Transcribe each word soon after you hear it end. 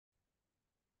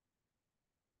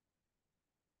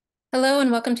Hello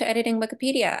and welcome to Editing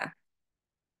Wikipedia.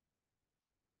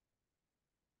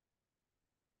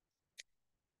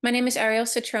 My name is Ariel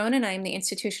Cetrone and I am the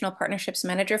Institutional Partnerships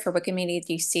Manager for Wikimedia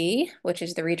DC, which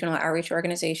is the regional outreach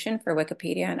organization for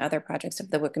Wikipedia and other projects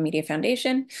of the Wikimedia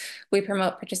Foundation. We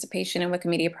promote participation in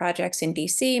Wikimedia projects in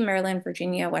DC, Maryland,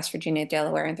 Virginia, West Virginia,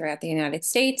 Delaware, and throughout the United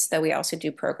States, though we also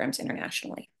do programs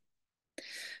internationally.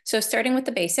 So starting with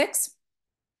the basics.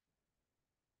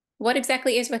 What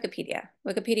exactly is Wikipedia?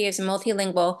 Wikipedia is a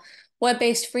multilingual,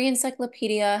 web-based free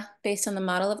encyclopedia based on the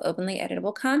model of openly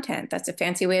editable content. That's a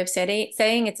fancy way of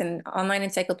saying it's an online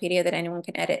encyclopedia that anyone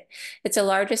can edit. It's the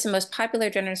largest and most popular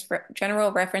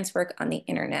general reference work on the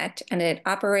internet, and it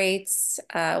operates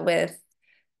with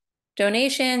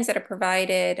donations that are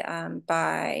provided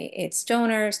by its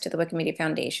donors to the Wikimedia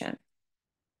Foundation.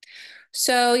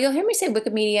 So you'll hear me say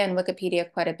Wikimedia and Wikipedia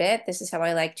quite a bit. This is how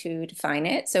I like to define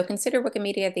it. So consider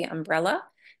Wikimedia the umbrella,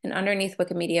 and underneath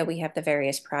Wikimedia, we have the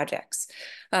various projects,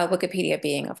 Wikipedia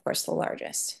being, of course, the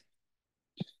largest.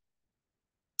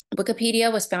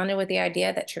 Wikipedia was founded with the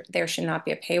idea that there should not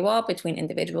be a paywall between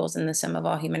individuals and the sum of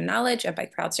all human knowledge, and by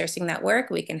crowdsourcing that work,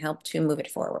 we can help to move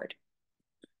it forward.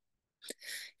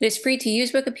 It is free to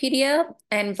use Wikipedia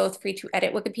and both free to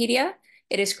edit Wikipedia.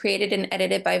 It is created and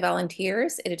edited by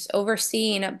volunteers. It is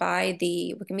overseen by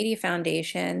the Wikimedia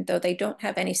Foundation, though they don't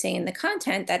have any say in the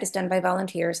content. That is done by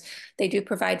volunteers. They do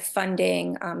provide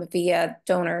funding via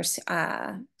donors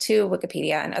to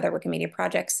Wikipedia and other Wikimedia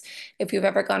projects. If you've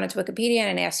ever gone into Wikipedia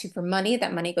and asked you for money,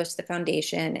 that money goes to the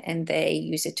foundation and they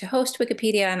use it to host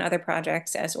Wikipedia and other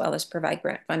projects, as well as provide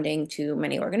grant funding to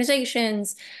many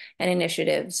organizations and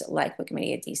initiatives like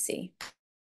Wikimedia DC.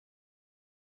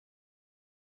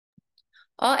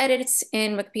 All edits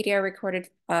in Wikipedia are recorded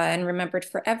and remembered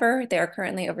forever. There are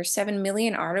currently over 7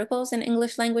 million articles in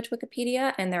English language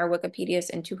Wikipedia, and there are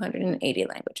Wikipedias in 280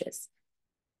 languages.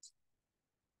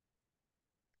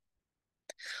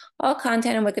 All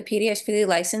content in Wikipedia is freely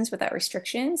licensed without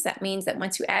restrictions. That means that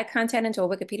once you add content into a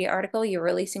Wikipedia article, you're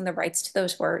releasing the rights to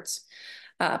those words.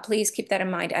 Please keep that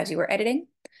in mind as you are editing.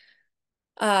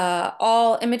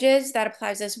 All images, that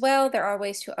applies as well. There are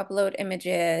ways to upload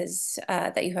images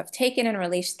that you have taken and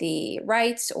release the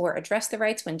rights or address the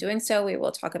rights when doing so. We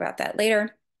will talk about that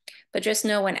later. But just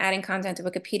know when adding content to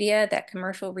Wikipedia that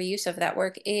commercial reuse of that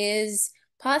work is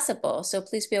possible. So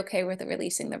please be okay with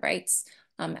releasing the rights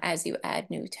as you add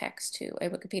new text to a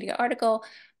Wikipedia article,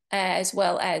 as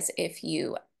well as if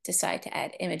you decide to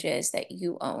add images that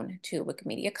you own to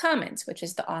Wikimedia Commons, which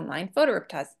is the online photo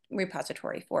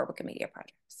repository for Wikimedia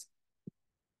projects.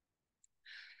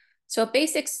 So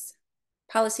basics,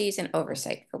 policies, and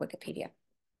oversight for Wikipedia.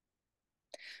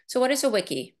 So what is a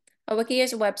wiki? A wiki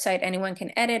is a website anyone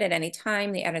can edit at any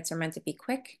time. The edits are meant to be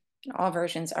quick. All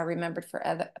versions are remembered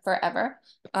forever.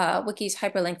 Wikis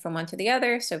hyperlink from one to the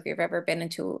other. So if you've ever been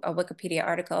into a Wikipedia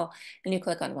article and you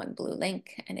click on one blue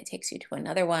link and it takes you to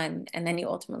another one, and then you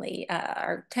ultimately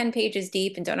are 10 pages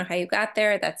deep and don't know how you got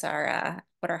there, that's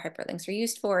what our hyperlinks are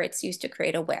used for. It's used to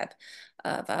create a web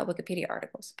of Wikipedia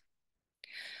articles.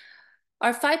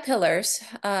 Our 5 pillars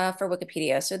for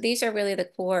Wikipedia. So these are really the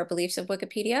core beliefs of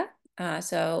Wikipedia.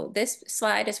 So this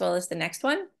slide, as well as the next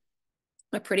one,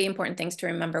 are pretty important things to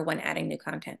remember when adding new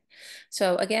content.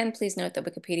 So again, please note that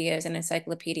Wikipedia is an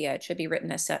encyclopedia. It should be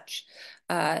written as such.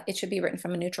 It should be written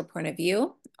from a neutral point of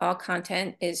view. All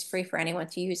content is free for anyone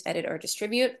to use, edit, or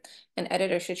distribute. And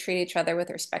editors should treat each other with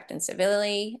respect and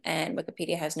civility, and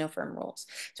Wikipedia has no firm rules.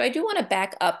 So I do want to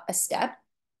back up a step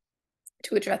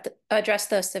to address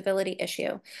the civility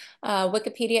issue.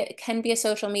 Wikipedia can be a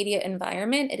social media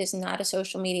environment. It is not a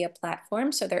social media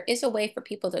platform. So there is a way for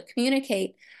people to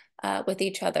communicate with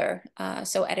each other.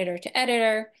 So editor to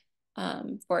editor,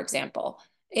 for example.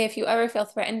 If you ever feel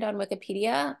threatened on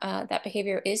Wikipedia, that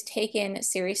behavior is taken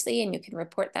seriously and you can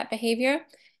report that behavior.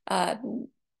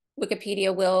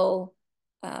 Wikipedia will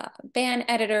ban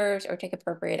editors or take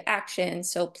appropriate action.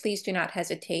 So please do not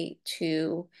hesitate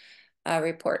to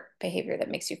report behavior that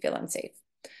makes you feel unsafe.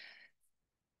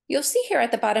 You'll see here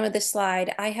at the bottom of this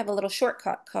slide, I have a little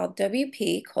shortcut called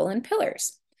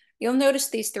WP:/pillars. You'll notice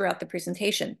these throughout the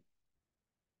presentation.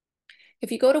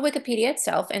 If you go to Wikipedia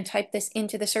itself and type this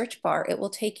into the search bar, it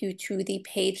will take you to the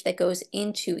page that goes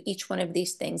into each one of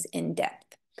these things in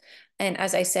depth. And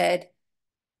as I said,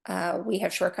 we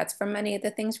have shortcuts for many of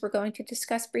the things we're going to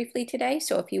discuss briefly today.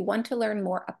 So if you want to learn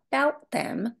more about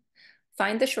them,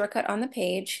 find the shortcut on the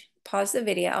page, pause the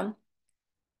video,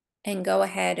 and go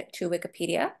ahead to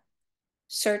Wikipedia,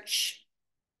 search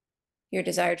your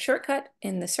desired shortcut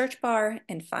in the search bar,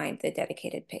 and find the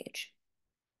dedicated page.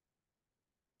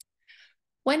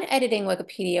 When editing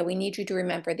Wikipedia, we need you to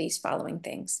remember these following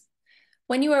things.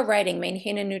 When you are writing,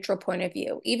 maintain a neutral point of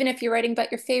view. Even if you're writing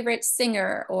about your favorite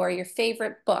singer or your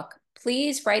favorite book,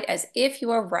 please write as if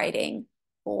you are writing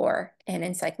for an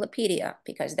encyclopedia,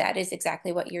 because that is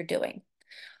exactly what you're doing.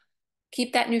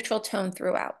 Keep that neutral tone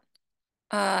throughout.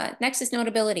 Next is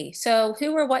notability. So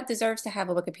who or what deserves to have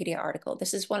a Wikipedia article?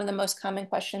 This is one of the most common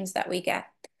questions that we get.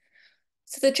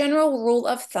 So the general rule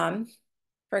of thumb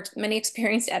for many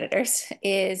experienced editors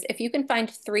is if you can find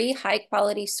 3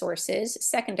 high-quality sources,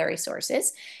 secondary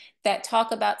sources, that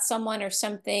talk about someone or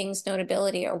something's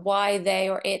notability or why they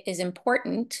or it is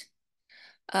important,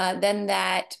 then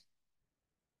that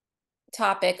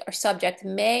topic or subject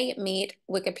may meet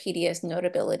Wikipedia's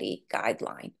notability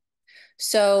guideline.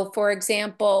 So, for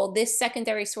example, this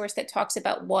secondary source that talks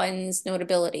about one's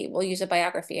notability, we'll use a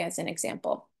biography as an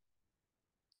example.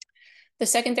 The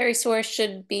secondary source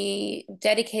should be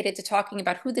dedicated to talking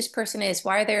about who this person is,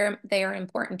 why they are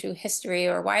important to history,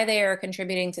 or why they are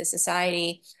contributing to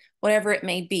society, whatever it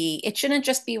may be. It shouldn't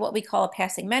just be what we call a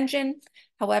passing mention.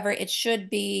 However, it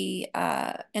should be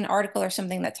an article or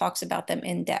something that talks about them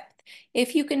in depth.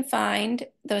 If you can find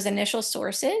those initial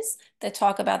sources that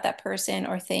talk about that person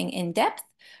or thing in depth,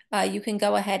 you can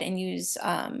go ahead and use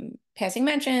passing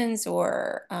mentions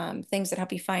or things that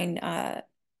help you find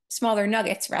smaller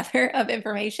nuggets rather of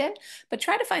information, but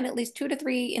try to find at least 2 to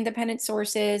 3 independent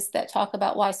sources that talk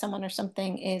about why someone or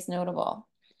something is notable.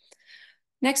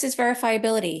 Next is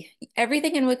verifiability.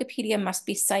 Everything in Wikipedia must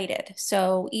be cited.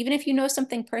 So even if you know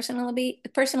something personally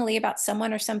about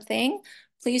someone or something,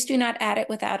 please do not add it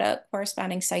without a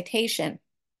corresponding citation.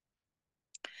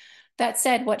 That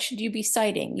said, what should you be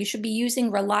citing? You should be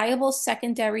using reliable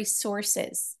secondary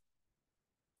sources,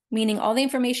 meaning all the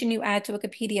information you add to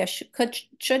Wikipedia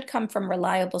should come from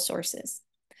reliable sources.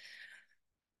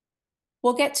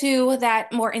 We'll get to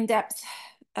that more in depth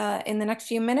in the next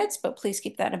few minutes, but please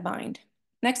keep that in mind.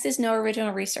 Next is no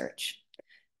original research.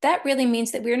 That really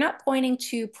means that we're not pointing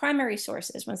to primary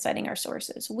sources when citing our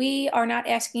sources. We are not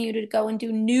asking you to go and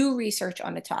do new research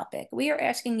on a topic. We are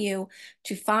asking you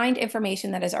to find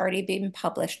information that has already been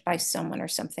published by someone or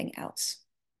something else.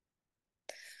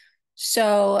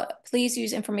 So please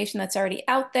use information that's already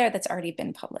out there, that's already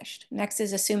been published. Next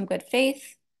is assume good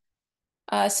faith.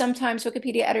 Sometimes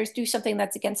Wikipedia editors do something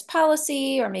that's against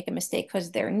policy or make a mistake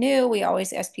because they're new. We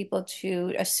always ask people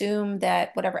to assume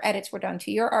that whatever edits were done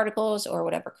to your articles or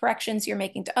whatever corrections you're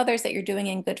making to others, that you're doing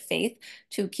in good faith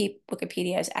to keep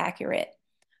Wikipedia as accurate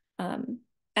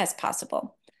as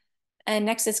possible. And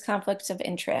next is conflicts of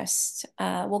interest.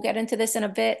 We'll get into this in a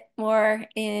bit more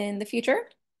in the future.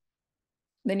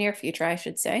 The near future, I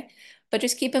should say. But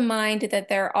just keep in mind that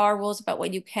there are rules about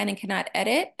what you can and cannot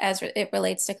edit as it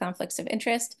relates to conflicts of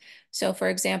interest. So for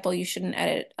example, you shouldn't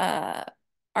edit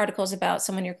articles about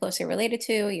someone you're closely related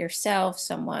to, yourself,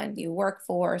 someone you work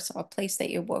for, a place that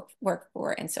you work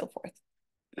for, and so forth.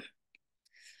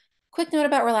 Quick note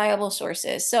about reliable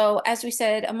sources. So as we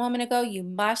said a moment ago, you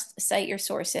must cite your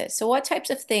sources. So what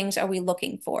types of things are we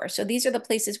looking for? So these are the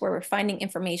places where we're finding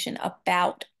information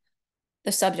about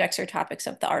the subjects or topics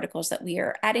of the articles that we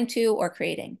are adding to or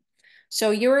creating. So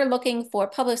you're looking for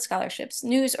public scholarships,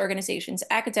 news organizations,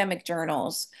 academic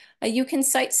journals. You can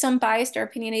cite some biased or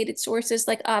opinionated sources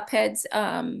like op-eds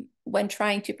when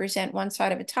trying to present one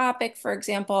side of a topic, for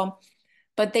example,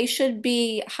 but they should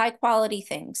be high quality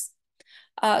things.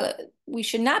 We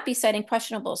should not be citing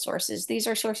questionable sources. These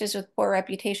are sources with poor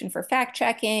reputation for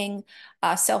fact-checking,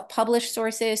 self-published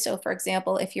sources. So for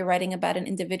example, if you're writing about an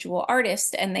individual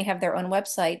artist and they have their own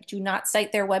website, do not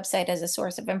cite their website as a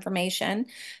source of information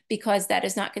because that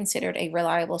is not considered a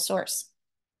reliable source.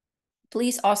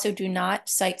 Please also do not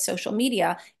cite social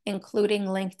media, including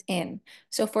LinkedIn.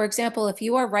 So for example, if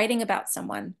you are writing about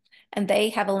someone and they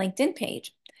have a LinkedIn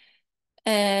page,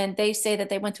 and they say that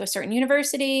they went to a certain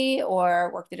university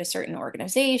or worked at a certain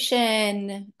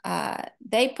organization,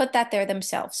 they put that there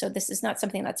themselves. So this is not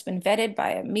something that's been vetted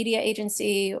by a media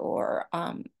agency or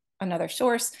another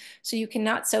source. So you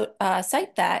cannot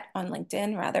cite that on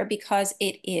LinkedIn, rather, because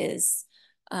it is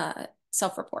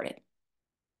self-reported.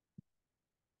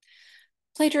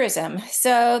 Plagiarism.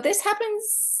 So this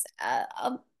happens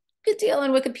a good deal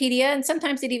in Wikipedia, and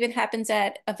sometimes it even happens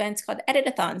at events called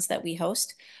edit-a-thons that we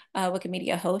host.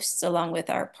 Wikimedia hosts along with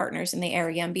our partners in the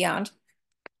area and beyond.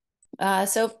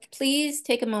 So please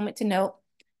take a moment to note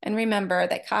and remember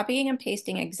that copying and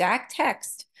pasting exact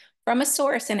text from a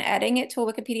source and adding it to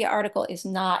a Wikipedia article is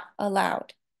not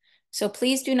allowed. So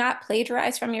please do not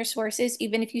plagiarize from your sources,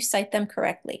 even if you cite them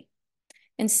correctly.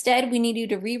 Instead, we need you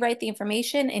to rewrite the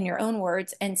information in your own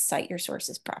words and cite your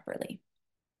sources properly.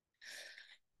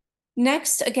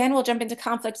 Next, again, we'll jump into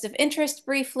conflicts of interest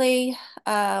briefly.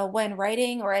 When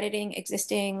writing or editing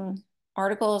existing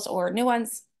articles or new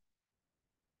ones,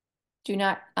 do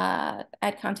not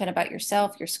add content about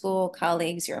yourself, your school,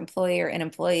 colleagues, your employer, an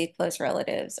employee, close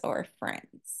relatives, or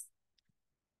friends.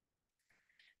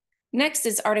 Next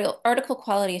is article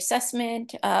quality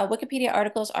assessment. Wikipedia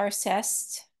articles are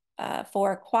assessed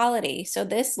for quality. So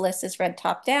this list is read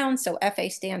top down. So FA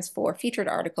stands for featured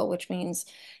article, which means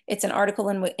it's an article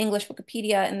in English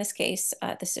Wikipedia. In this case,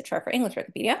 this is a chart for English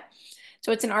Wikipedia.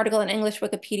 So it's an article in English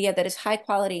Wikipedia that is high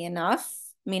quality enough,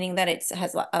 meaning that it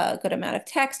has a good amount of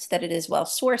text, that it is well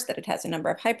sourced, that it has a number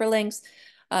of hyperlinks.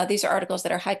 These are articles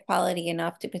that are high quality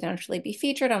enough to potentially be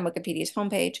featured on Wikipedia's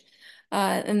homepage.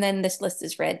 And then this list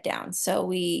is read down. So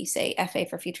we say FA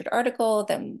for featured article,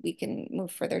 then we can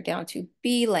move further down to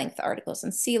B length articles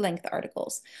and C length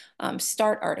articles,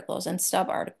 start articles and stub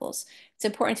articles. It's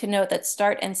important to note that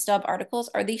start and stub articles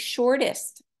are the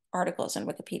shortest articles in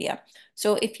Wikipedia.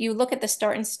 So if you look at the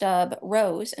start and stub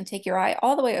rows and take your eye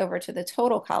all the way over to the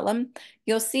total column,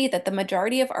 you'll see that the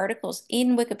majority of articles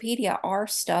in Wikipedia are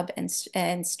stub and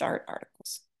start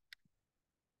articles.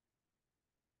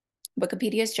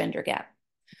 Wikipedia's gender gap.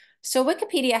 So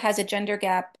Wikipedia has a gender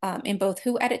gap in both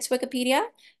who edits Wikipedia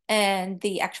and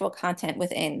the actual content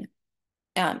within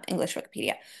English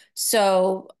Wikipedia.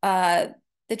 So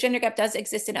the gender gap does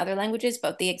exist in other languages,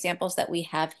 but the examples that we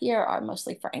have here are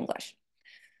mostly for English.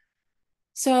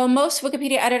 So most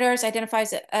Wikipedia editors identify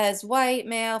as white,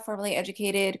 male, formally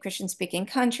educated, Christian-speaking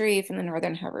country from the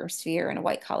Northern Hemisphere in a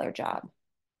white-collar job.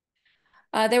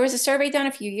 There was a survey done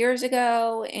a few years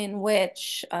ago in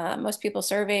which most people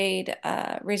surveyed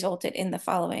resulted in the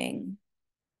following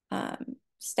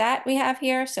stat we have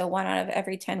here. So 1 out of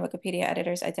every 10 Wikipedia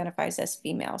editors identifies as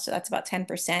female. So that's about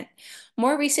 10%.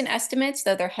 More recent estimates,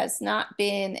 though there has not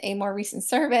been a more recent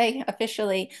survey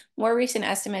officially, more recent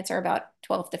estimates are about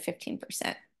 12 to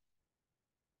 15%.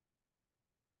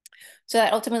 So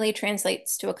that ultimately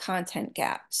translates to a content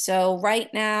gap. So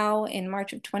right now in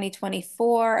March of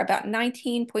 2024, about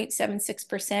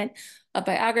 19.76% of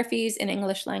biographies in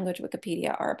English language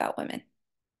Wikipedia are about women.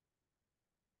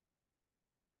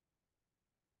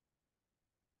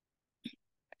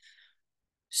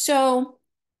 So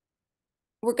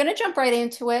we're going to jump right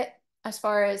into it as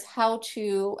far as how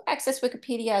to access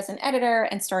Wikipedia as an editor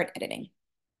and start editing.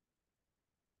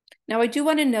 Now, I do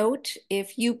want to note,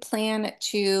 if you plan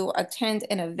to attend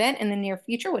an event in the near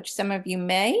future, which some of you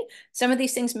may, some of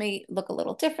these things may look a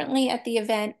little differently at the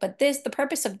event, but the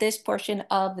purpose of this portion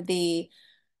of the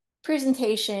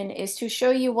presentation is to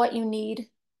show you what you need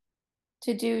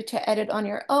to do to edit on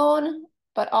your own,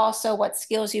 but also what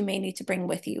skills you may need to bring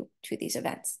with you to these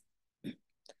events.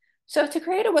 So to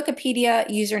create a Wikipedia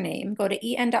username, go to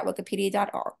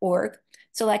en.wikipedia.org,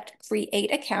 select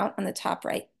Create Account on the top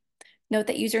right. Note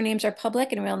that usernames are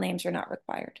public and real names are not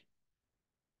required.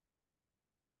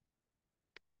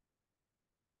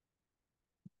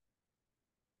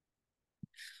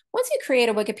 Once you create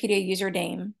a Wikipedia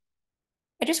username,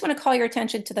 I just want to call your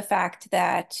attention to the fact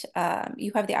that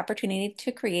you have the opportunity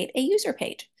to create a user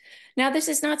page. Now, this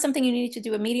is not something you need to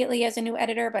do immediately as a new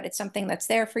editor, but it's something that's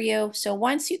there for you. So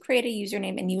once you create a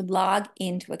username and you log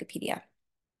into Wikipedia,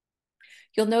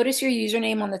 you'll notice your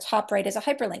username on the top right is a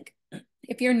hyperlink.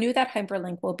 If you're new, that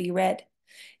hyperlink will be red.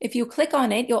 If you click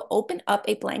on it, you'll open up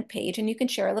a blank page and you can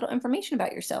share a little information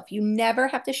about yourself. You never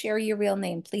have to share your real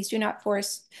name. Please do not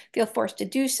feel forced to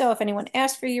do so. If anyone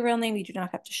asks for your real name, you do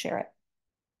not have to share it.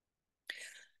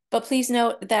 But please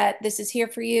note that this is here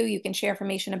for you. You can share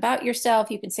information about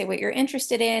yourself. You can say what you're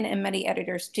interested in, and many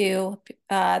editors do.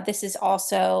 This is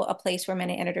also a place where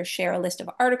many editors share a list of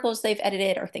articles they've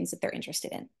edited or things that they're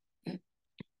interested in.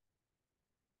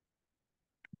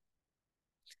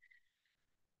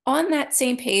 On that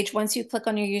same page, once you click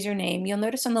on your username, you'll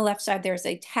notice on the left side there's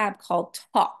a tab called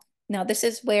Talk. Now, this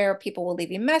is where people will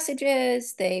leave you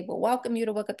messages. They will welcome you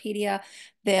to Wikipedia.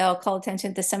 They'll call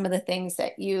attention to some of the things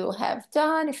that you have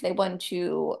done if they want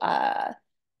to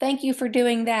thank you for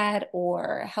doing that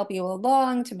or help you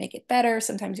along to make it better.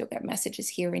 Sometimes you'll get messages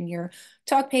here in your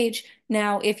Talk page.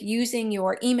 Now, if using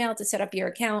your email to set up your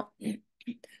account,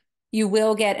 you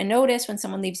will get a notice when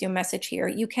someone leaves you a message here.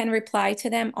 You can reply to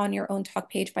them on your own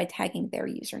Talk page by tagging their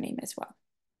username as well.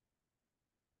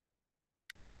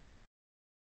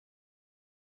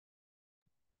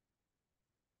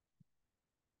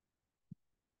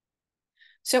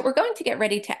 So we're going to get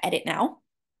ready to edit now.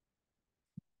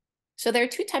 So there are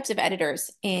two types of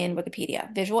editors in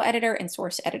Wikipedia, visual editor and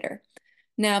source editor.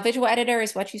 Now, visual editor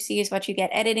is what you see is what you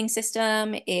get editing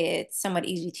system. It's somewhat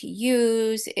easy to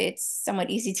use. It's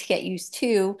somewhat easy to get used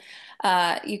to.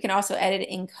 You can also edit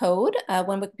in code.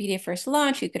 When Wikipedia first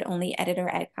launched, you could only edit or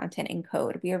add content in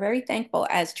code. We are very thankful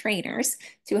as trainers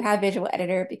to have visual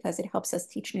editor because it helps us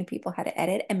teach new people how to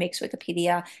edit and makes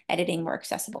Wikipedia editing more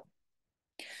accessible.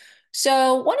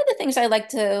 So one of the things I like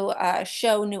to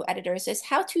show new editors is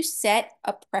how to set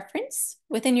a preference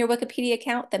within your Wikipedia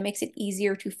account that makes it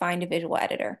easier to find a visual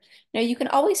editor. Now you can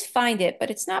always find it,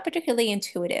 but it's not particularly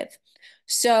intuitive.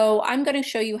 So I'm going to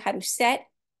show you how to set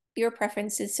your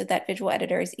preferences so that visual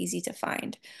editor is easy to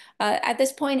find. At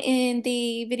this point in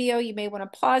the video, you may want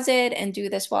to pause it and do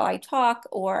this while I talk,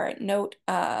 or note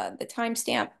the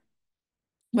timestamp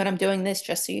when I'm doing this,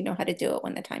 just so you know how to do it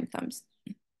when the time comes.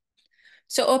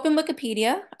 So open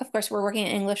Wikipedia. Of course, we're working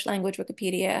in English language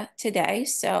Wikipedia today.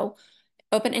 So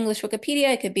open English Wikipedia.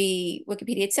 It could be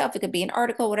Wikipedia itself. It could be an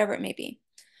article, whatever it may be.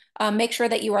 Make sure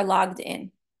that you are logged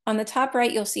in. On the top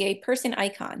right, you'll see a person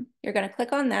icon. You're going to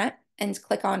click on that and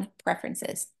click on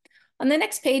Preferences. On the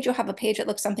next page, you'll have a page that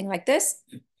looks something like this,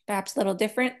 perhaps a little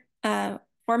different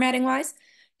formatting-wise.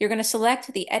 You're going to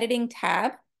select the Editing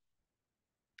tab.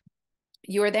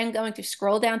 You are then going to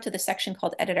scroll down to the section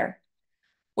called Editor.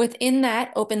 Within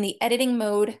that, open the Editing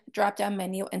Mode drop-down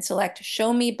menu and select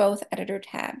Show Me Both Editor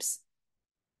tabs.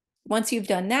 Once you've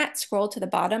done that, scroll to the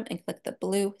bottom and click the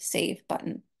blue Save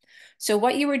button. So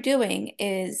what you are doing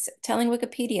is telling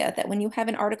Wikipedia that when you have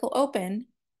an article open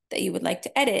that you would like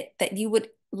to edit, that you would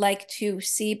like to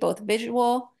see both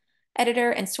visual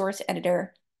editor and source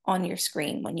editor on your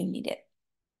screen when you need it.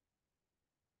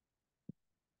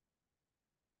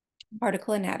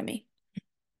 Article anatomy.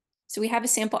 So we have a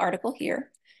sample article here,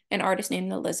 an artist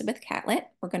named Elizabeth Catlett.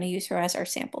 We're going to use her as our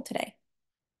sample today.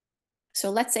 So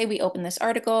let's say we open this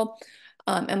article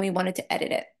and we wanted to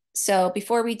edit it. So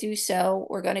before we do so,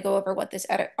 we're going to go over what this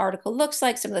article looks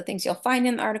like, some of the things you'll find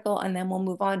in the article, and then we'll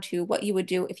move on to what you would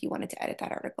do if you wanted to edit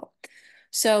that article.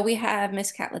 So we have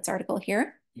Miss Catlett's article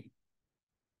here.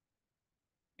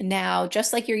 Now,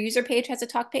 just like your user page has a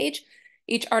talk page,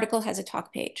 each article has a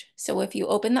talk page. So if you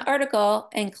open the article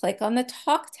and click on the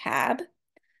talk tab,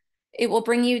 it will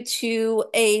bring you to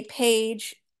a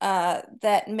page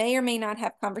that may or may not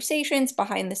have conversations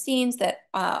behind the scenes that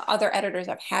other editors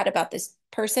have had about this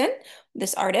person,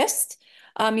 this artist.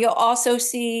 You'll also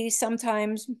see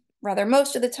sometimes, rather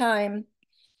most of the time,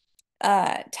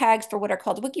 tags for what are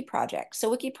called wiki projects.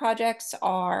 So wiki projects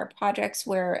are projects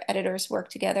where editors work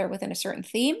together within a certain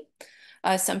theme.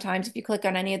 Sometimes if you click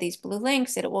on any of these blue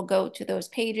links, it will go to those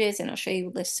pages and it'll show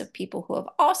you lists of people who have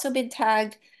also been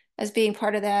tagged as being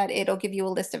part of that. It'll give you a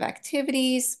list of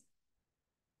activities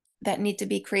that need to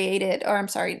be created, or I'm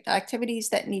sorry, activities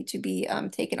that need to be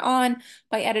taken on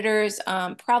by editors,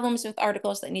 problems with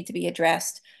articles that need to be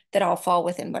addressed that all fall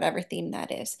within whatever theme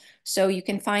that is. So you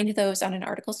can find those on an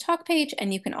article's talk page,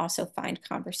 and you can also find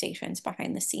conversations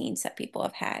behind the scenes that people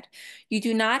have had. You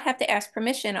do not have to ask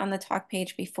permission on the talk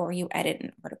page before you edit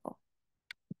an article.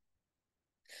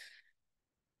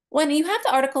 When you have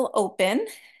the article open,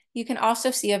 you can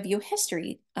also see a view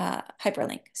history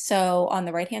hyperlink. So on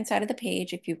the right-hand side of the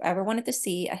page, if you've ever wanted to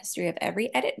see a history of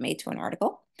every edit made to an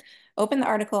article, open the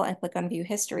article and click on view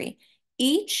history.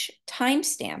 Each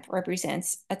timestamp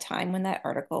represents a time when that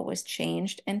article was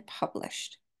changed and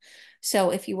published.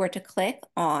 So if you were to click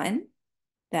on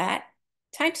that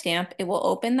timestamp, it will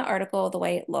open the article the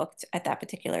way it looked at that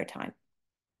particular time.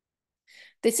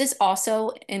 This is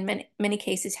also, in many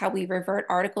cases, how we revert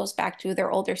articles back to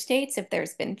their older states. If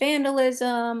there's been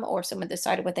vandalism or someone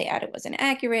decided what they added was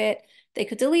inaccurate, they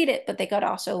could delete it, but they could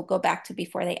also go back to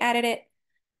before they added it,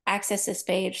 access this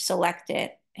page, select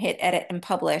it, hit edit and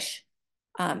publish,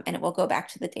 and it will go back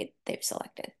to the date they've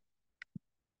selected.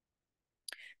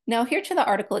 Now here to the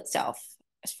article itself,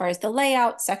 as far as the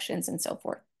layout, sections, and so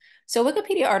forth. So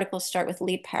Wikipedia articles start with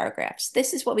lead paragraphs.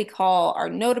 This is what we call our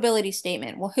notability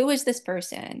statement. Well, who is this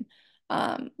person?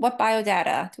 What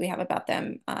biodata do we have about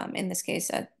them? In this case,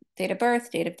 a date of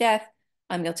birth, date of death.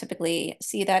 You'll typically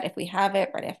see that if we have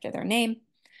it right after their name.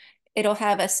 It'll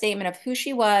have a statement of who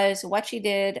she was, what she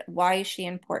did, why is she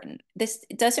important. This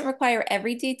doesn't require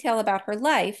every detail about her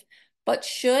life, but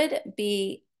should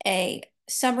be a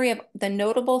summary of the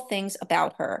notable things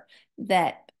about her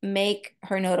that make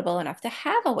her notable enough to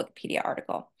have a Wikipedia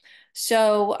article.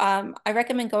 So I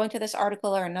recommend going to this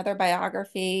article or another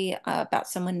biography about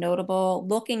someone notable,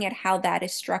 looking at how that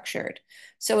is structured.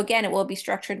 So again, it will be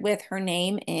structured with her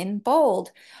name in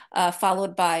bold,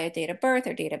 followed by a date of birth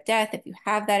or date of death, if you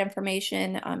have that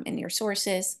information in your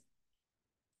sources.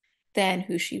 then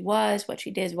who she was, what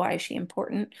she did, why is she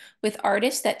important. With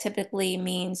artists, that typically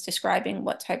means describing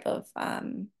what type of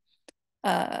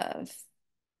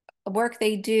work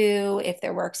they do, if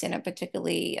their work's in a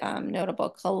particularly notable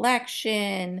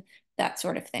collection, that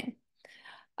sort of thing.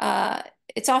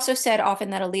 It's also said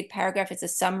often that a lead paragraph is a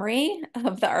summary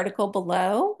of the article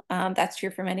below. That's true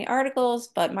for many articles,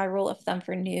 but my rule of thumb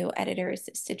for new editors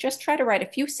is to just try to write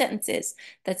a few sentences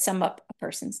that sum up a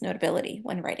person's notability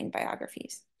when writing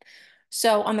biographies.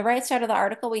 So on the right side of the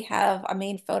article, we have a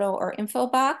main photo or info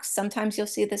box. Sometimes you'll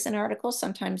see this in articles,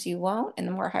 sometimes you won't. In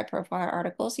the more high profile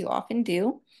articles, you often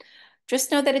do.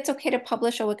 Just know that it's okay to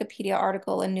publish a Wikipedia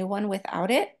article, a new one,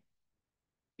 without it.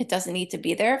 It doesn't need to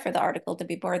be there for the article to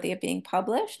be worthy of being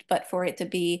published, but for it to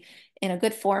be in a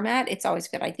good format, it's always a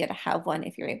good idea to have one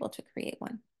if you're able to create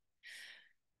one.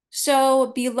 So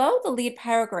below the lead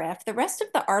paragraph, the rest of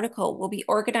the article will be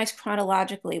organized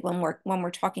chronologically when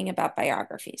we're talking about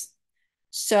biographies.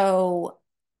 So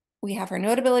we have her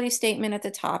notability statement at the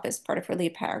top as part of her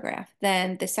lead paragraph.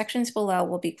 Then the sections below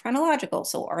will be chronological.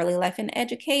 So early life and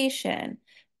education,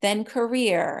 then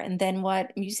career, and then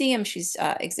what museum she's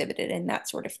exhibited in, that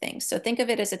sort of thing. So think of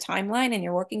it as a timeline and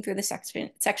you're working through the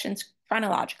sections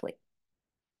chronologically.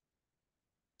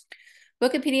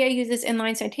 Wikipedia uses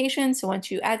inline citation. So once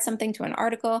you add something to an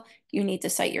article, you need to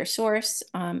cite your source,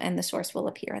 and the source will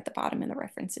appear at the bottom in the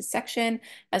references section,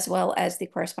 as well as the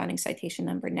corresponding citation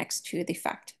number next to the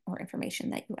fact or information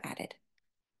that you added.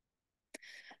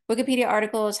 Wikipedia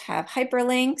articles have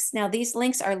hyperlinks. Now, these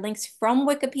links are links from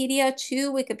Wikipedia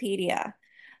to Wikipedia.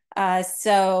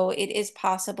 So it is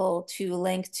possible to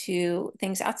link to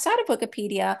things outside of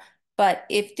Wikipedia, but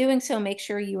if doing so, make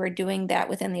sure you are doing that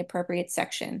within the appropriate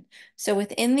section. So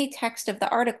within the text of the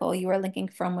article, you are linking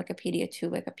from Wikipedia to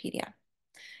Wikipedia.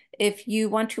 If you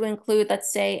want to include,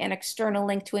 let's say, an external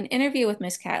link to an interview with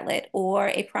Ms. Catlett or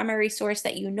a primary source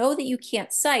that you know that you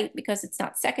can't cite because it's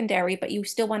not secondary, but you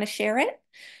still want to share it,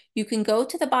 you can go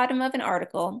to the bottom of an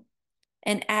article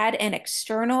and add an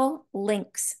external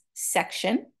links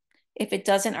section. If it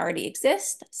doesn't already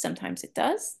exist, sometimes it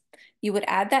does, you would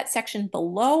add that section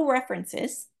below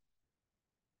references,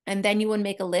 and then you would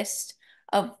make a list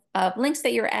of links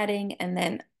that you're adding and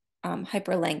then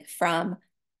hyperlink from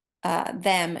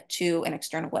them to an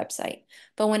external website.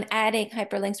 But when adding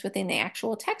hyperlinks within the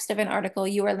actual text of an article,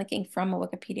 you are linking from a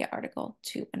Wikipedia article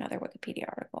to another Wikipedia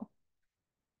article.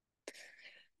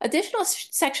 Additional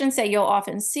sections that you'll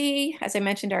often see, as I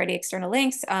mentioned already, external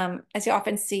links, as you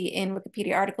often see in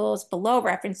Wikipedia articles below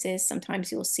references,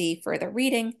 sometimes you'll see further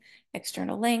reading,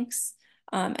 external links,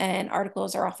 and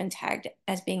articles are often tagged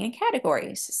as being in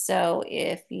categories. So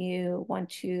if you want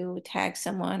to tag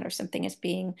someone or something as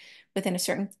being within a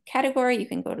certain category, you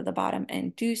can go to the bottom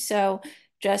and do so.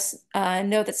 Just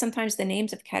know that sometimes the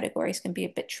names of categories can be a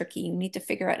bit tricky. You need to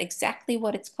figure out exactly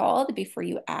what it's called before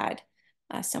you add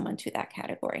someone to that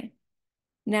category.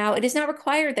 Now, it is not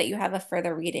required that you have a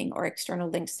further reading or external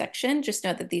links section. Just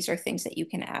know that these are things that you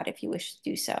can add if you wish to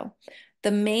do so.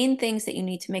 The main things that you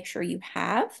need to make sure you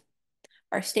have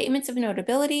are statements of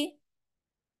notability,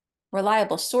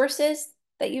 reliable sources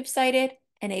that you've cited,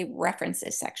 and a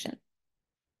references section.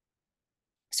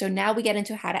 So now we get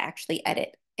into how to actually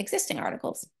edit existing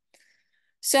articles.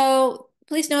 So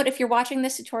please note, if you're watching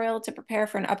this tutorial to prepare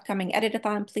for an upcoming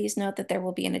edit-a-thon, please note that there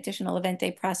will be an additional event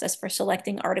day process for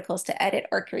selecting articles to edit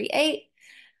or create.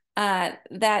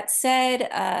 That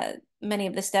said, many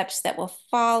of the steps that will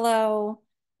follow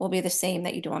will be the same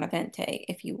that you do on event day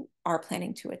if you are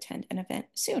planning to attend an event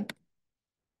soon.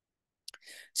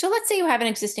 So let's say you have an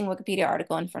existing Wikipedia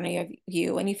article in front of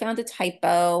you and you found a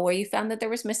typo, or you found that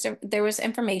there was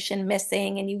information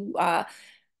missing and you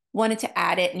wanted to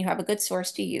add it and you have a good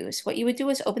source to use. What you would do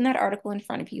is open that article in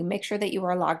front of you, make sure that you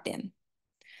are logged in.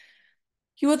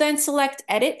 You will then select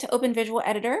Edit to open Visual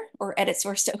Editor or Edit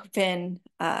Source to open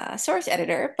Source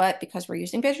Editor, but because we're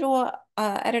using Visual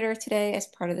Editor today as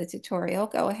part of the tutorial,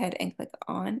 go ahead and click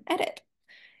on Edit.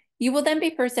 You will then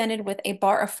be presented with a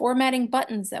bar of formatting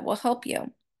buttons that will help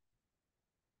you.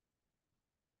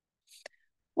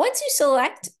 Once you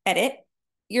select Edit,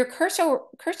 your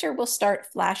cursor will start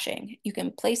flashing. You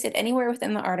can place it anywhere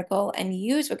within the article and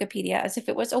use Wikipedia as if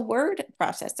it was a word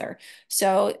processor.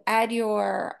 So add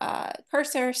your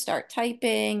cursor, start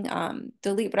typing,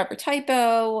 delete whatever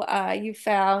typo you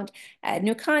found, add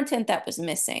new content that was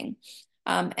missing,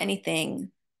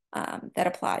 anything that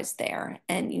applies there.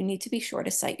 And you need to be sure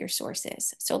to cite your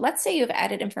sources. So let's say you've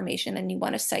added information and you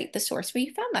want to cite the source where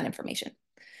you found that information.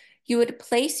 You would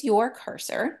place your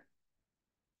cursor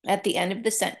at the end of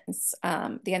the sentence,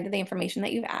 the end of the information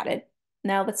that you've added.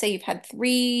 Now, let's say you've had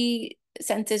 3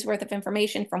 sentences worth of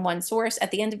information from one source.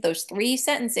 At the end of those 3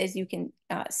 sentences, you can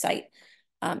cite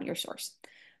your source.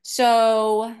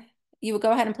 So you would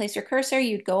go ahead and place your cursor.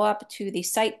 You'd go up to the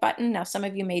cite button. Now, some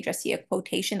of you may just see a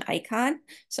quotation icon.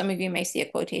 Some of you may see a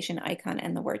quotation icon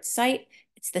and the word cite.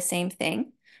 It's the same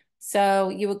thing. So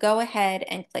you would go ahead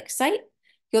and click cite.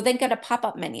 You'll then get a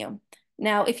pop-up menu.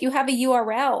 Now, if you have a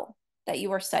URL that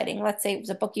you are citing, let's say it was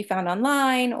a book you found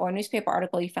online or a newspaper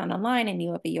article you found online and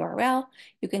you have a URL,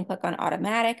 you can click on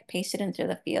automatic, paste it into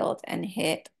the field and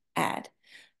hit add.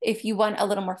 If you want a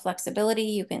little more flexibility,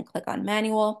 you can click on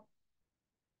manual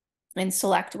and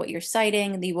select what you're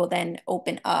citing. You will then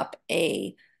open up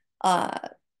a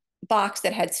box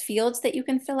that has fields that you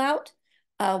can fill out.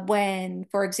 When,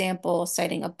 for example,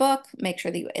 citing a book, make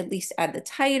sure that you at least add the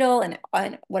title and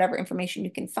whatever information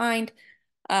you can find.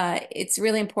 It's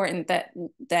really important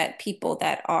that people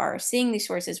that are seeing these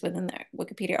sources within their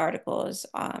Wikipedia articles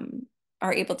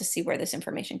are able to see where this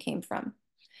information came from.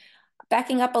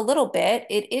 Backing up a little bit,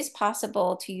 it is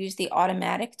possible to use the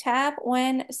automatic tab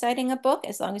when citing a book.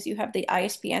 As long as you have the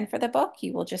ISBN for the book,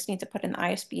 you will just need to put in the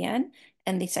ISBN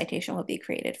and the citation will be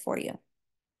created for you.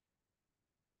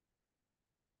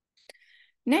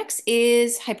 Next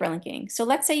is hyperlinking. So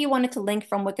let's say you wanted to link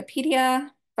from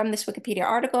Wikipedia, from this Wikipedia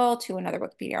article to another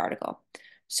Wikipedia article.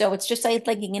 So it's just like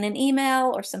linking in an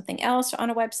email or something else on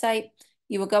a website.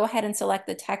 You will go ahead and select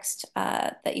the text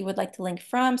that you would like to link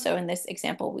from. So in this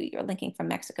example, we are linking from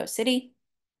Mexico City.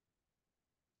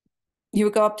 You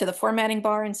would go up to the formatting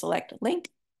bar and select link,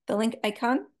 the link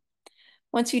icon.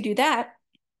 Once you do that,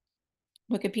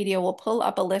 Wikipedia will pull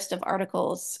up a list of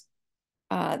articles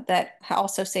that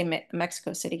also say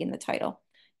Mexico City in the title.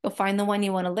 You'll find the one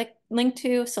you want to link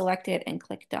to, select it, and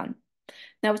click done.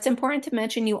 Now, it's important to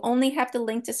mention you only have to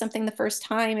link to something the first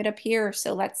time it appears.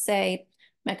 So let's say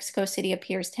Mexico City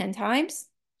appears 10 times.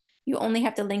 You only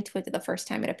have to link to it the first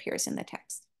time it appears in the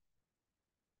text.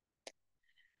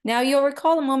 Now, you'll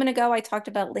recall a moment ago, I talked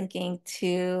about linking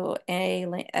to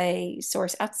a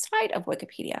source outside of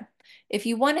Wikipedia. If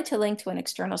you wanted to link to an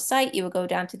external site, you would go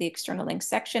down to the external links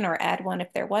section or add one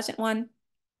if there wasn't one.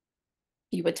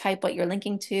 You would type what you're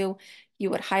linking to. You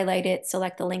would highlight it,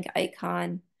 select the link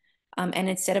icon. And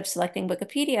instead of selecting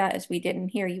Wikipedia, as we did in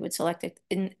here, you would select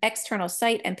an external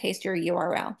site and paste your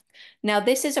URL. Now,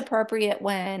 this is appropriate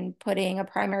when putting a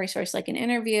primary source like an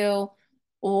interview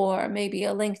or maybe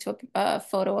a link to a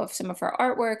photo of some of her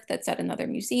artwork that's at another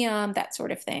museum, that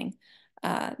sort of thing.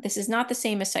 This is not the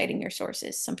same as citing your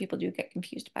sources. Some people do get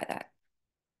confused by that.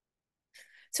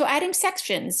 So adding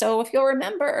sections. So if you'll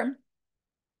remember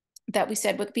that we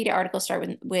said Wikipedia articles start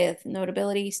with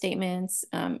notability statements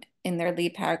in their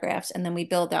lead paragraphs, and then we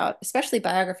build out, especially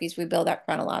biographies, we build out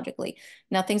chronologically.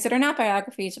 Now, things that are not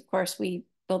biographies, of course, we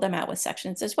build them out with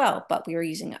sections as well, but we are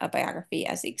using a biography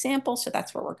as the example, so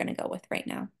that's what we're going to go with right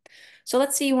now. So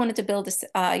let's say you wanted to build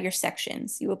your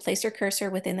sections. You would place your cursor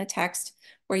within the text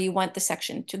where you want the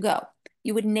section to go.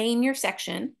 You would name your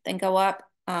section, then go up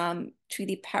to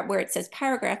the where it says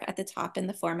paragraph at the top in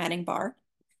the formatting bar.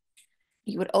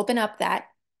 You would open up that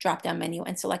drop-down menu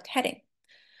and select heading.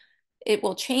 It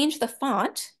will change the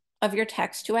font of your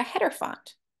text to a header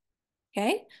font.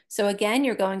 Okay, so again,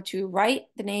 you're going to write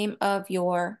the name of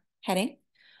your heading,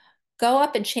 go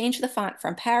up and change the font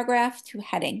from paragraph to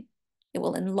heading. It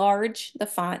will enlarge the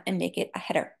font and make it a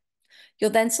header. You'll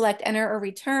then select enter or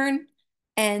return,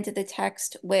 and the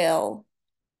text will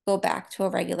go back to a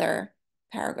regular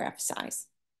paragraph size.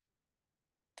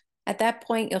 At that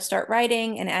point, you'll start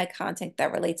writing and add content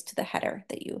that relates to the header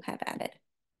that you have added.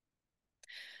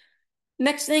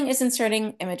 Next thing is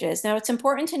inserting images. Now, it's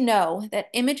important to know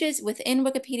that images within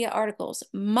Wikipedia articles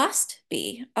must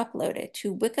be uploaded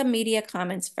to Wikimedia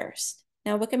Commons first.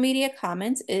 Now, Wikimedia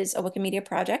Commons is a Wikimedia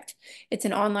project. It's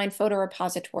an online photo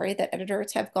repository that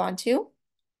editors have gone to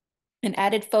and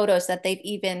added photos that they've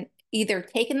either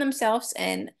taken themselves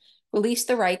and released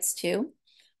the rights to,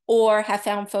 or have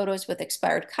found photos with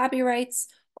expired copyrights,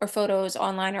 or photos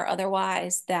online or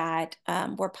otherwise that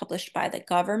were published by the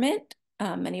government.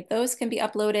 Many of those can be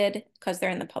uploaded because they're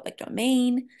in the public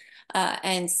domain.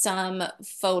 And some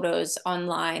photos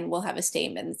online will have a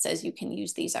statement that says you can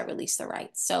use these, I release the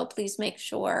rights. So please make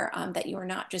sure that you are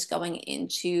not just going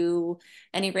into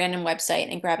any random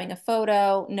website and grabbing a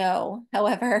photo. No,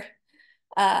 however,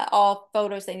 all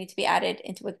photos that need to be added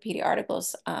into Wikipedia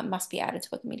articles must be added to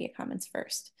Wikimedia Commons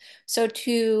first. So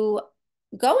to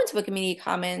go into Wikimedia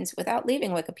Commons without leaving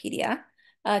Wikipedia,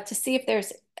 to see if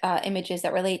there's images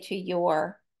that relate to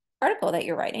your article that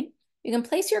you're writing, you can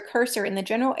place your cursor in the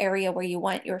general area where you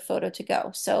want your photo to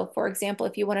go. So for example,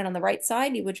 if you want it on the right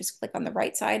side, you would just click on the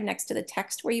right side next to the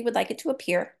text where you would like it to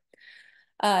appear.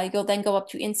 You'll then go up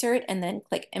to Insert and then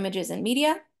click Images and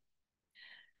Media.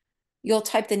 You'll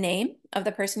type the name of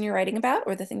the person you're writing about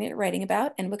or the thing that you're writing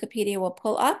about, and Wikipedia will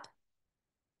pull up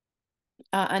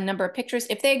a number of pictures.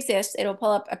 If they exist, it'll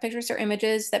pull up pictures or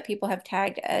images that people have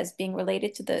tagged as being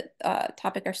related to the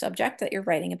topic or subject that you're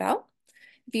writing about.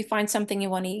 If you find something you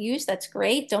want to use, that's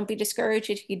great. Don't be discouraged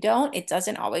if you don't. It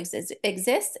doesn't always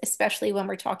exist, especially when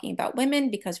we're talking about women,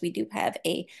 because we do have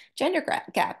a gender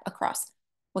gap across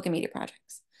Wikimedia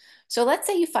projects. So let's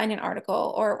say you find an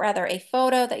article, or rather a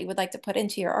photo that you would like to put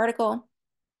into your article.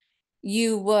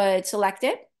 You would select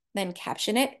it, then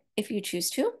caption it if you choose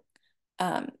to.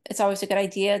 It's always a good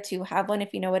idea to have one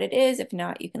if you know what it is. If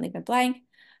not, you can leave it blank.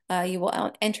 You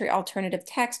will enter alternative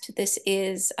text. This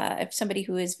is if somebody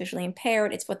who is visually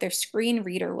impaired, it's what their screen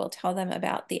reader will tell them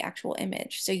about the actual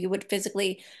image. So you would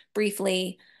physically,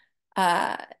 briefly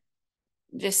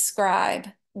describe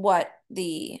what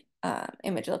the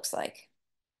image looks like.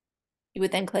 You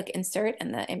would then click Insert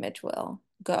and the image will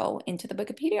go into the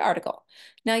Wikipedia article.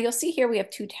 Now you'll see here we have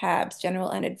two tabs, General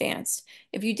and Advanced.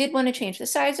 If you did want to change the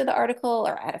size of the article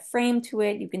or add a frame to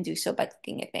it, you can do so by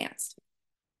clicking Advanced.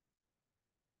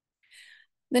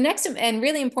 The next and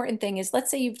really important thing is, let's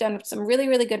say you've done some really,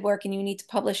 really good work and you need to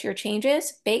publish your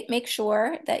changes. Make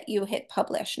sure that you hit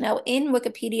publish. Now in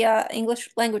Wikipedia, English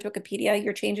language Wikipedia,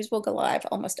 your changes will go live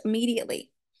almost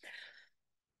immediately.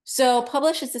 So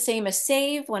publish is the same as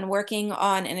save when working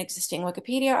on an existing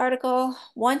Wikipedia article.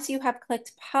 Once you have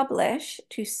clicked publish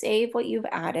to save what you've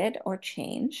added or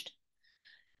changed,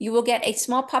 you will get a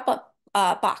small pop-up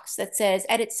box that says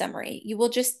edit summary. You will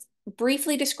just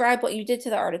briefly describe what you did to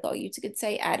the article. You could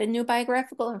say add a new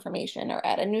biographical information or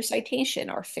add a new citation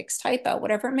or fix typo,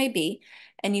 whatever it may be.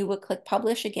 And you will click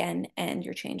publish again and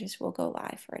your changes will go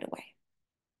live right away.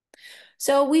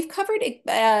 So we've covered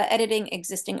editing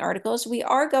existing articles. We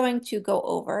are going to go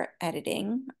over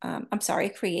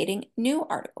creating new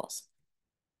articles.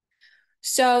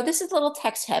 So this is a little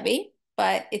text heavy,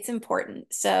 but it's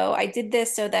important. So I did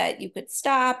this so that you could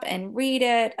stop and read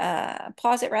it,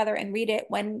 pause it rather, and read it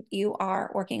when you are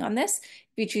working on this,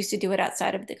 if you choose to do it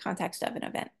outside of the context of an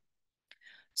event.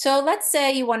 So let's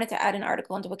say you wanted to add an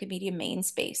article into Wikimedia main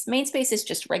space. Main space is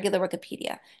just regular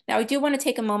Wikipedia. Now, I do want to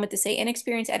take a moment to say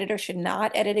inexperienced editors should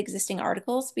not edit existing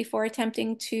articles before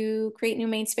attempting to create new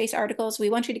main space articles. We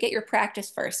want you to get your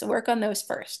practice first, so work on those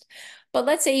first. But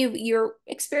let's say you're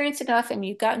experienced enough and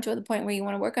you've gotten to the point where you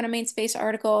want to work on a main space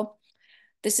article.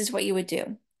 This is what you would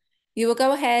do. You will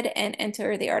go ahead and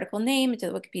enter the article name into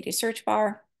the Wikipedia search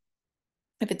bar.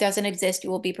 If it doesn't exist,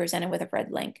 you will be presented with a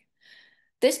red link.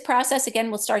 This process, again,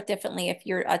 will start differently if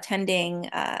you're attending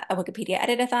a Wikipedia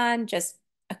edit-a-thon. Just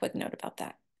a quick note about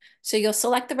that. So you'll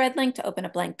select the red link to open a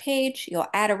blank page. You'll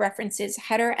add a references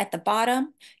header at the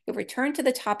bottom. You'll return to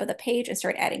the top of the page and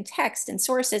start adding text and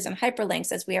sources and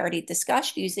hyperlinks, as we already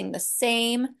discussed, using the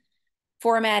same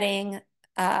formatting,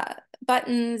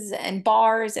 buttons and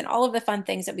bars and all of the fun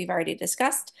things that we've already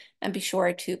discussed, and be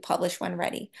sure to publish when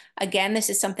ready. Again, this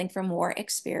is something for more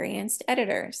experienced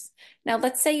editors. Now,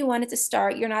 let's say you wanted to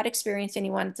start, you're not experienced and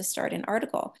you wanted to start an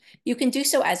article. You can do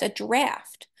so as a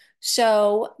draft.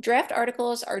 So draft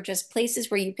articles are just places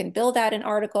where you can build out an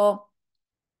article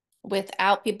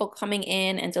without people coming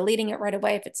in and deleting it right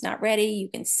away. If it's not ready, you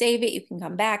can save it, you can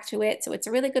come back to it. So it's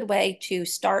a really good way to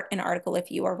start an article if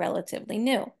you are relatively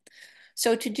new.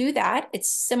 So to do that,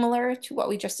 it's similar to what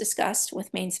we just discussed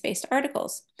with main spaced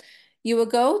articles. You will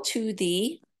go to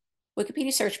the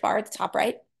Wikipedia search bar at the top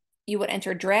right. You would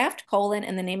enter draft,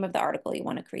 and the name of the article you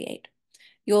want to create.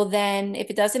 You'll then, if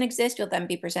it doesn't exist, you'll then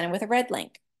be presented with a red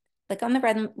link. Click on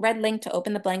the red link to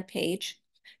open the blank page.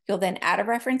 You'll then add a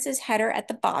references header at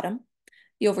the bottom.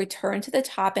 You'll return to the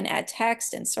top and add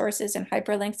text and sources and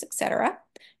hyperlinks, etc.,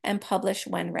 and publish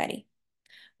when ready.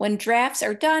 When drafts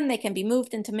are done, they can be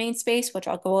moved into main space, which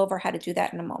I'll go over how to do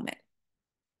that in a moment.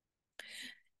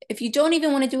 If you don't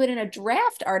even want to do it in a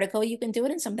draft article, you can do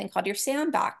it in something called your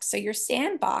sandbox. So your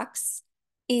sandbox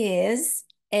is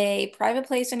a private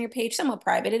place on your page, somewhat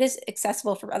private. It is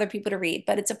accessible for other people to read,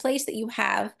 but it's a place that you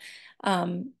have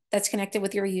that's connected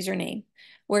with your username,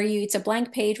 where it's a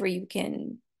blank page where you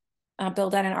can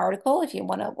build out an article if you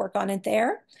want to work on it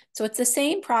there. So it's the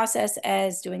same process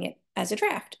as doing it as a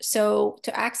draft. So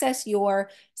to access your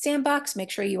sandbox, make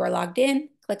sure you are logged in,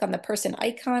 click on the person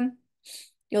icon.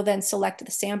 You'll then select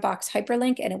the sandbox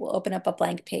hyperlink and it will open up a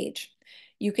blank page.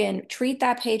 You can treat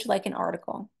that page like an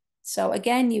article. So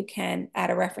again, you can add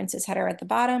a references header at the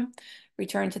bottom,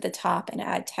 return to the top and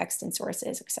add text and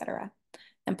sources, etc.,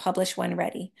 and publish when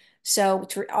ready. So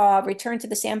to return to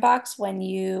the sandbox when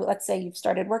let's say you've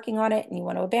started working on it and you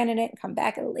want to abandon it and come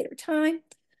back at a later time,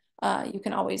 You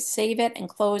can always save it and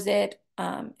close it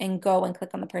and go and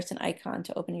click on the person icon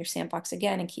to open your sandbox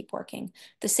again and keep working.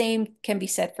 The same can be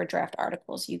said for draft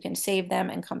articles. You can save them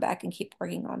and come back and keep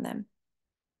working on them.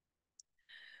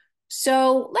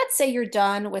 So let's say you're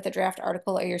done with a draft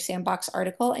article or your sandbox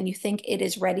article and you think it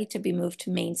is ready to be moved to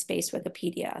main space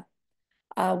Wikipedia.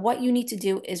 What you need to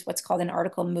do is what's called an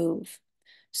article move.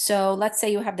 So let's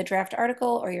say you have the draft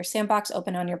article or your sandbox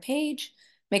open on your page.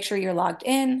 Make sure you're logged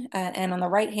in, and on the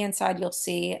right-hand side, you'll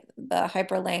see the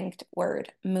hyperlinked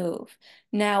word move.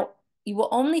 Now, you will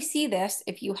only see this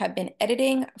if you have been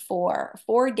editing for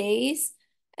 4 days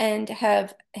and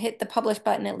have hit the publish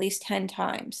button at least 10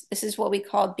 times. This is what we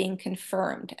call being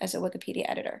confirmed as a Wikipedia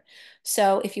editor.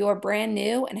 So if you are brand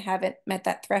new and haven't met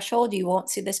that threshold, you won't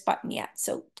see this button yet.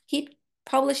 So keep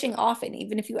publishing often,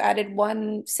 even if you added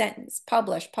 1 sentence,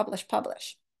 publish, publish,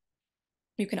 publish.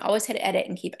 You can always hit edit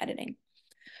and keep editing.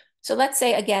 So let's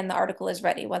say, again, the article is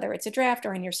ready, whether it's a draft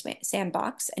or in your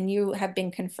sandbox, and you have been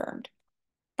confirmed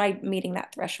by meeting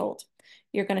that threshold.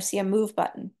 You're going to see a move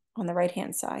button on the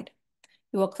right-hand side.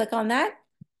 You will click on that.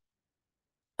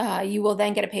 You will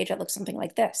then get a page that looks something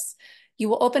like this. You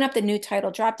will open up the new title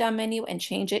drop-down menu and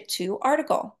change it to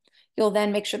article. You'll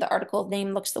then make sure the article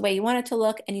name looks the way you want it to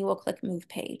look, and you will click Move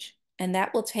Page. And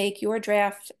that will take your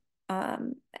draft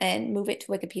and move it to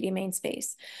Wikipedia main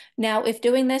space. Now, if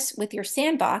doing this with your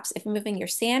sandbox, if moving your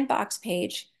sandbox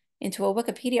page into a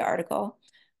Wikipedia article,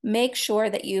 make sure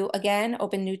that you, again,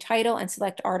 open new title and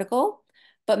select article,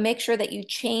 but make sure that you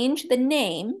change the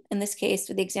name. In this case,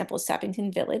 for the example of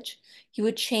Sappington Village, you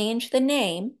would change the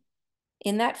name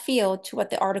in that field to what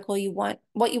the article you want,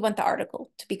 what you want the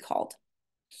article to be called.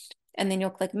 And then you'll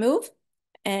click move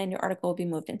and your article will be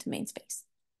moved into main space.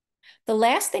 The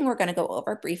last thing we're going to go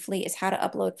over briefly is how to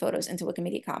upload photos into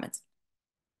Wikimedia Commons.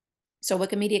 So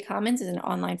Wikimedia Commons is an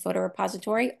online photo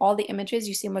repository. All the images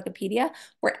you see in Wikipedia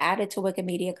were added to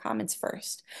Wikimedia Commons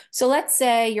first. So let's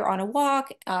say you're on a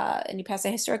walk and you pass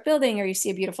a historic building, or you see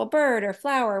a beautiful bird or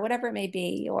flower, or whatever it may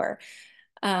be, or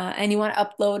and you want to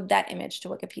upload that image to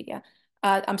Wikipedia.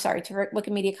 I'm sorry, to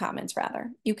Wikimedia Commons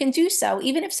rather. You can do so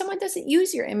even if someone doesn't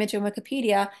use your image in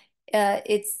Wikipedia.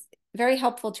 It's very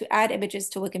helpful to add images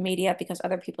to Wikimedia because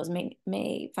other people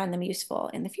may find them useful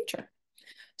in the future.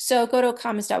 So go to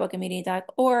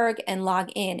commons.wikimedia.org and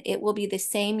log in. It will be the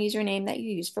same username that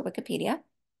you use for Wikipedia.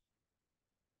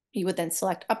 You would then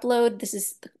select upload. This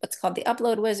is what's called the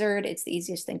upload wizard. It's the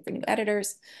easiest thing for new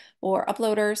editors or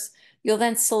uploaders. You'll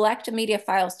then select media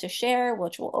files to share,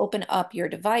 which will open up your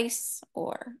device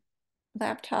or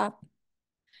laptop.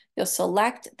 You'll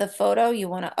select the photo you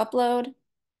want to upload.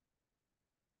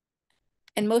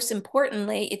 And most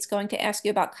importantly, it's going to ask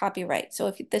you about copyright. So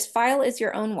if this file is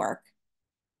your own work,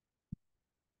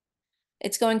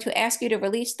 it's going to ask you to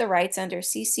release the rights under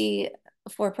CC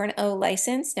 4.0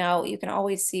 license. Now, you can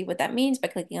always see what that means by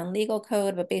clicking on legal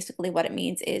code, but basically what it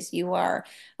means is you are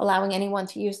allowing anyone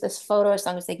to use this photo as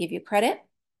long as they give you credit.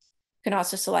 You can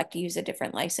also select to use a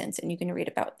different license, and you can read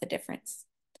about the difference.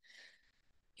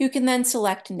 You can then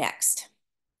select next.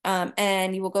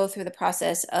 And you will go through the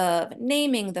process of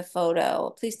naming the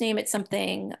photo. Please name it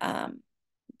something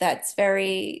that's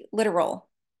very literal.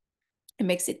 It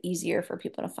makes it easier for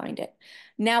people to find it.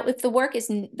 Now, if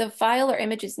the file or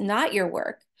image is not your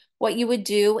work, what you would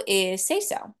do is say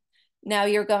so. Now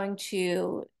you're going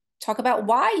to talk about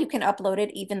why you can upload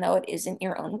it even though it isn't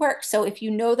your own work. So if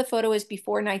you know the photo is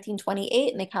before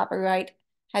 1928 and the copyright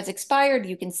has expired,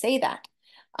 you can say that.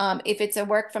 If it's a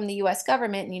work from the US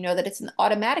government and you know that it's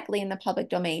automatically in the public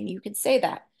domain, you can say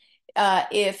that.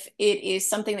 If it is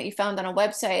something that you found on a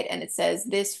website and it says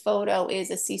this photo is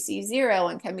a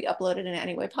CC0 and can be uploaded in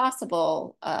any way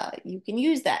possible, you can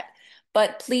use that.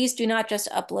 But please do not just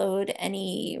upload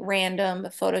any random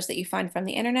photos that you find from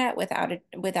the internet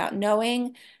without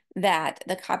knowing that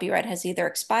the copyright has either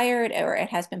expired or it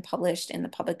has been published in the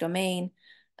public domain.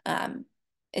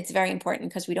 It's very important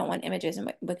because we don't want images in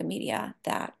Wikimedia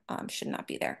that should not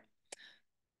be there.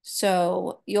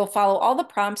 So you'll follow all the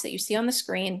prompts that you see on the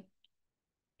screen.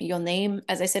 You'll name,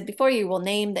 as I said before, you will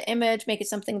name the image, make it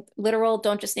something literal.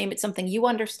 Don't just name it something you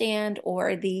understand or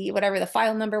whatever the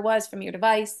file number was from your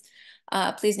device.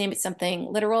 Please name it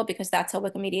something literal because that's how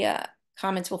Wikimedia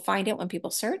Commons will find it when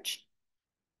people search.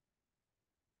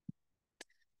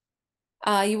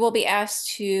 You will be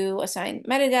asked to assign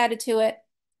metadata to it.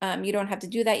 You don't have to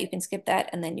do that. You can skip that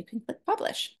and then you can click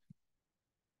publish.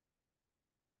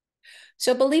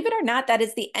 So believe it or not, that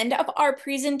is the end of our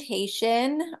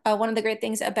presentation. One of the great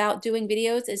things about doing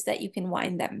videos is that you can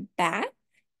wind them back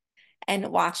and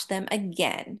watch them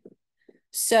again.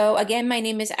 So again, my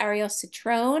name is Ariel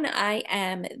Cetrone. I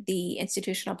am the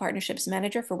Institutional Partnerships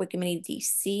Manager for Wikimedia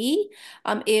DC.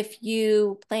 If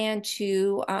you plan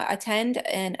to attend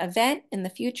an event in the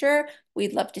future,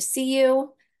 we'd love to see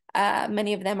you.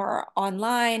 Many of them are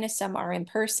online, some are in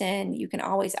person. You can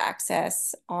always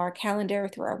access our calendar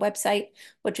through our website,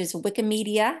 which is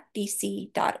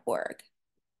wikimediadc.org.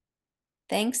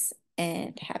 Thanks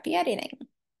and happy editing.